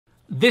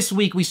This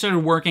week we started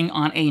working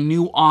on a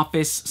new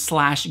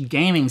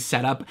office/gaming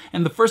setup,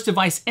 and the first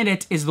device in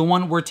it is the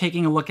one we're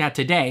taking a look at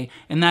today,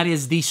 and that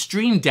is the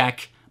Stream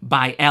Deck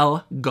by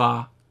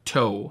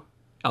Elgato.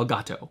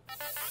 Elgato.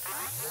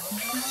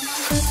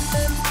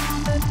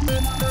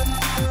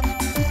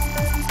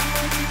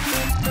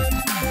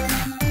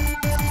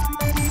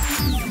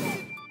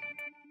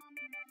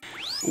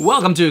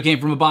 Welcome to It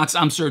Came From a Box,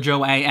 I'm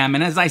Sergio AM,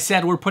 and as I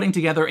said, we're putting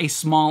together a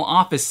small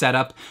office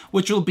setup,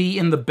 which will be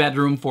in the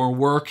bedroom for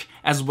work,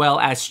 as well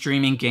as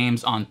streaming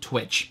games on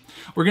Twitch.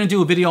 We're gonna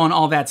do a video on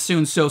all that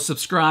soon, so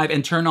subscribe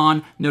and turn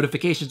on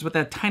notifications with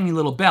that tiny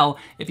little bell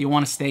if you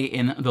wanna stay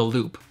in the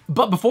loop.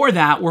 But before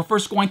that, we're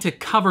first going to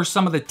cover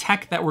some of the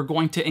tech that we're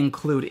going to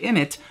include in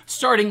it,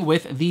 starting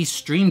with the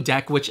Stream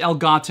Deck, which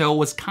Elgato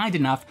was kind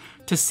enough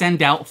to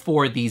send out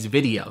for these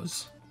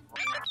videos.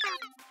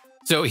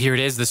 So here it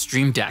is, the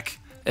Stream Deck.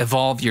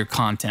 Evolve your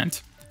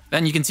content.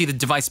 Then you can see the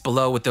device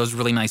below with those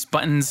really nice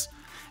buttons,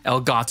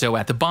 Elgato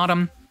at the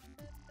bottom.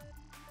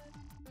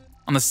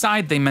 On the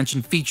side, they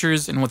mention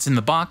features and what's in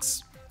the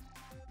box.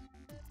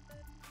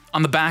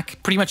 On the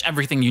back, pretty much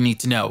everything you need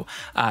to know.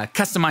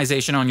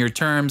 Customization on your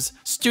terms,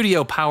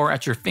 studio power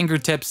at your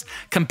fingertips,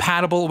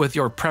 compatible with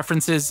your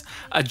preferences,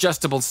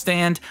 adjustable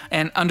stand,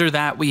 and under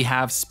that we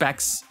have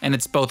specs, and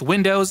it's both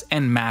Windows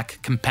and Mac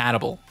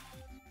compatible.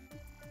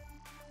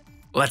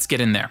 Let's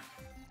get in there.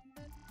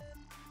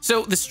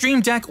 So the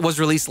Stream Deck was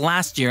released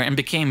last year and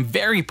became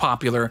very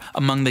popular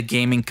among the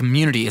gaming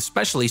community,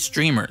 especially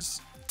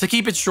streamers. To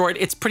keep it short,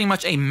 it's pretty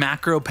much a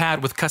macro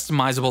pad with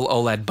customizable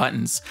OLED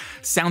buttons.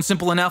 Sounds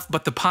simple enough,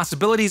 but the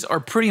possibilities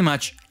are pretty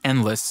much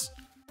endless.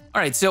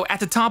 Alright, so at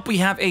the top we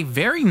have a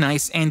very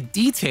nice and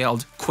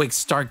detailed quick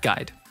start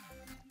guide.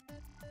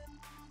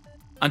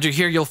 Under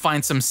here you'll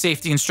find some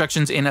safety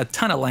instructions in a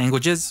ton of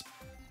languages.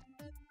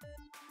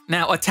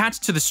 Now,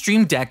 attached to the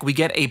Stream Deck, we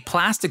get a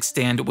plastic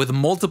stand with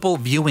multiple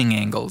viewing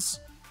angles.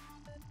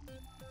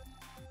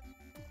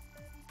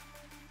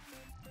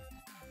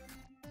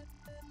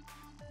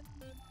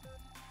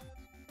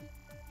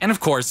 And of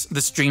course,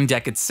 the Stream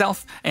Deck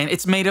itself, and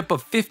it's made up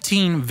of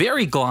 15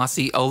 very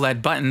glossy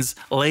OLED buttons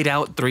laid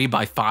out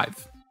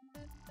 3x5.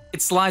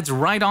 It slides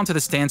right onto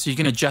the stand so you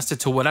can adjust it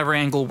to whatever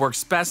angle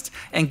works best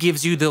and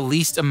gives you the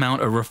least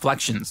amount of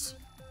reflections.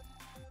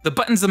 The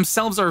buttons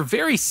themselves are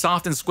very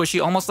soft and squishy,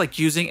 almost like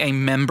using a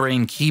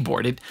membrane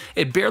keyboard.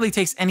 It barely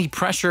takes any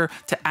pressure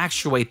to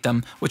actuate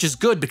them, which is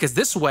good because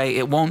this way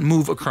it won't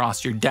move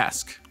across your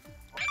desk.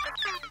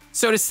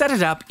 So to set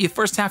it up, you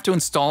first have to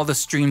install the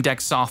Stream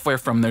Deck software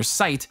from their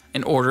site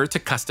in order to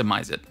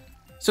customize it.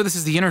 So this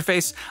is the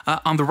interface.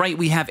 On the right,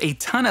 we have a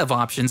ton of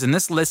options, and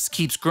this list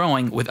keeps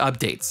growing with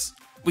updates.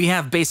 We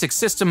have basic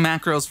system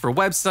macros for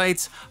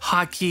websites,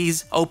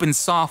 hotkeys, open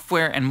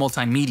software, and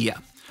multimedia.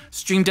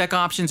 Stream Deck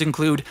options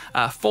include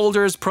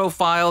folders,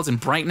 profiles, and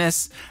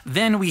brightness.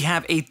 Then we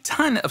have a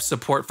ton of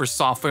support for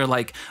software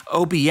like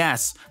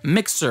OBS,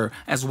 Mixer,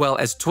 as well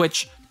as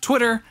Twitch,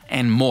 Twitter,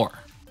 and more.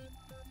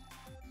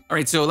 All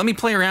right, so let me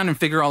play around and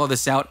figure all of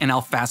this out, and I'll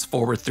fast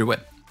forward through it.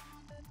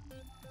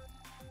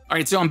 All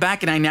right, so I'm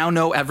back and I now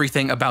know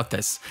everything about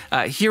this.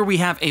 Here we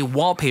have a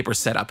wallpaper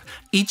setup.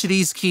 Each of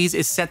these keys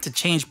is set to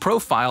change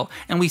profile,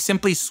 and we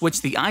simply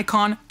switch the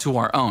icon to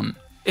our own.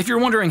 If you're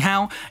wondering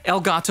how,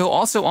 Elgato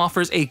also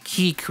offers a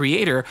key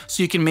creator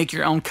so you can make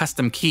your own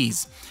custom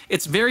keys.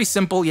 It's very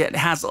simple, yet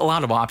has a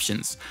lot of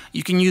options.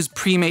 You can use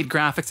pre-made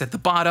graphics at the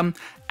bottom,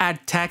 add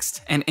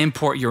text, and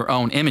import your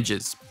own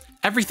images.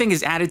 Everything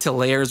is added to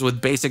layers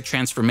with basic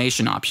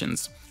transformation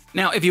options.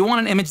 Now, if you want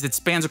an image that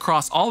spans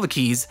across all the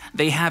keys,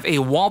 they have a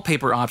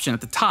wallpaper option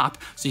at the top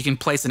so you can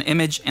place an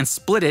image and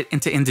split it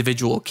into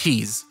individual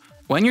keys.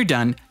 When you're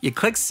done, you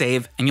click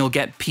save and you'll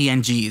get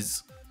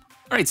PNGs.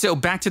 Alright, so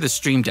back to the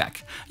Stream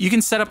Deck. You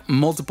can set up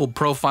multiple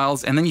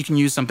profiles, and then you can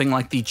use something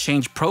like the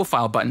Change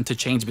Profile button to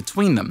change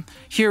between them.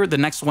 Here, the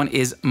next one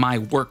is My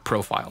Work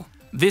Profile.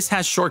 This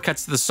has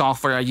shortcuts to the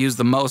software I use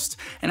the most,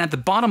 and at the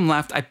bottom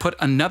left, I put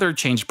another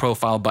Change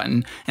Profile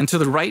button, and to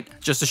the right,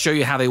 just to show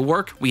you how they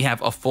work, we have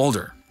a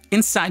folder.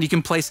 Inside, you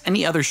can place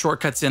any other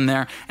shortcuts in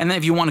there, and then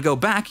if you want to go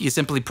back, you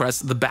simply press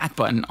the back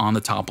button on the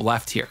top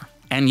left here.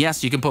 And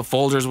yes, you can put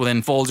folders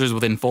within folders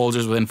within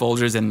folders within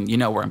folders, and you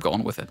know where I'm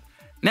going with it.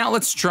 Now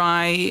let's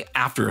try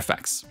After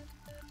Effects.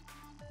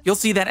 You'll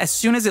see that as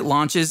soon as it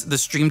launches, the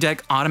Stream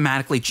Deck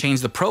automatically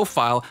changed the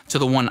profile to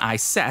the one I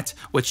set,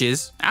 which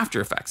is After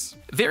Effects.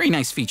 Very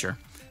nice feature.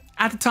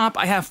 At the top,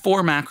 I have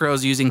 4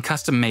 macros using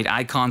custom-made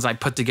icons I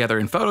put together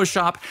in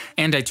Photoshop,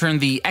 and I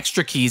turned the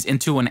extra keys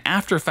into an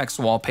After Effects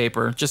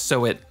wallpaper just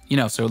so it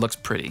looks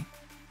pretty.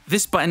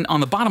 This button on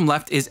the bottom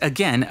left is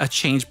again a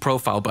Change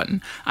Profile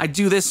button. I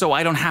do this so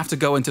I don't have to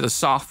go into the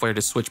software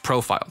to switch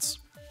profiles.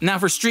 Now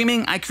for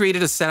streaming, I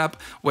created a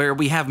setup where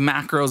we have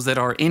macros that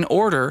are in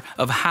order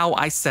of how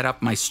I set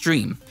up my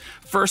stream.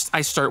 First,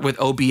 I start with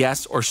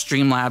OBS or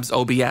Streamlabs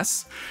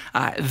OBS.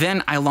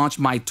 Then I launch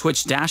my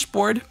Twitch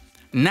dashboard.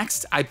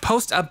 Next, I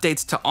post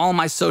updates to all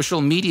my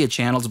social media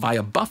channels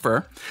via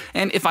Buffer.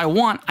 And if I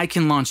want, I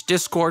can launch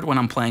Discord when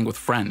I'm playing with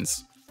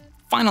friends.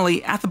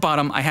 Finally, at the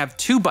bottom, I have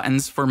 2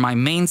 buttons for my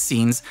main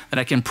scenes that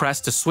I can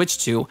press to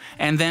switch to,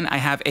 and then I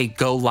have a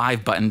Go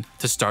Live button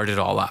to start it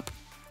all up.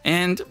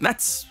 And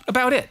that's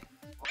about it.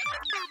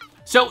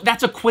 So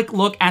that's a quick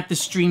look at the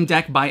Stream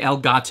Deck by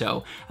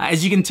Elgato.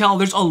 As you can tell,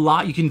 there's a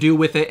lot you can do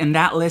with it, and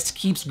that list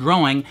keeps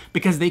growing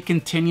because they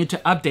continue to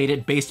update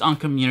it based on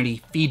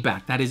community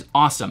feedback. That is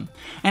awesome.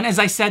 And as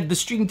I said, the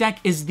Stream Deck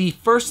is the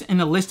first in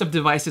a list of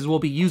devices we'll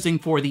be using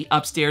for the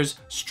upstairs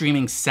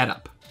streaming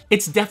setup.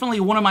 It's definitely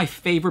one of my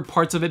favorite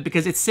parts of it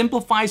because it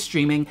simplifies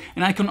streaming,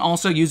 and I can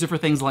also use it for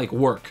things like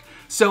work.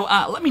 So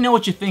let me know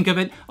what you think of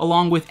it,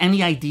 along with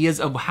any ideas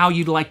of how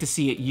you'd like to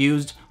see it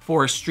used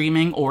for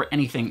streaming or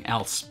anything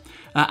else.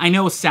 I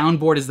know a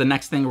soundboard is the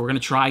next thing we're gonna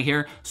try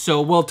here,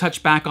 so we'll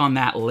touch back on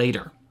that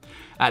later.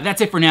 That's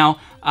it for now.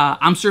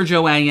 I'm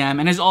Sergio AM,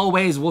 and as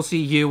always, we'll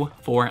see you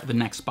for the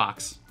next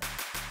box.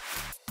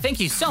 Thank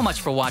you so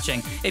much for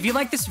watching. If you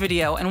like this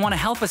video and want to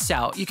help us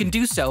out, you can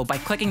do so by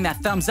clicking that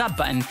thumbs up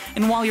button,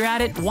 and while you're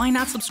at it, why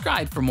not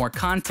subscribe for more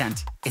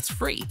content? It's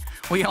free.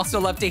 We also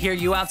love to hear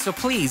you out, so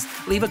please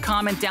leave a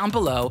comment down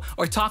below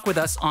or talk with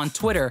us on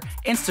Twitter,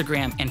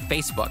 Instagram, and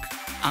Facebook.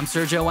 I'm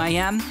Sergio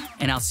AM,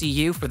 and I'll see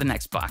you for the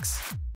next box.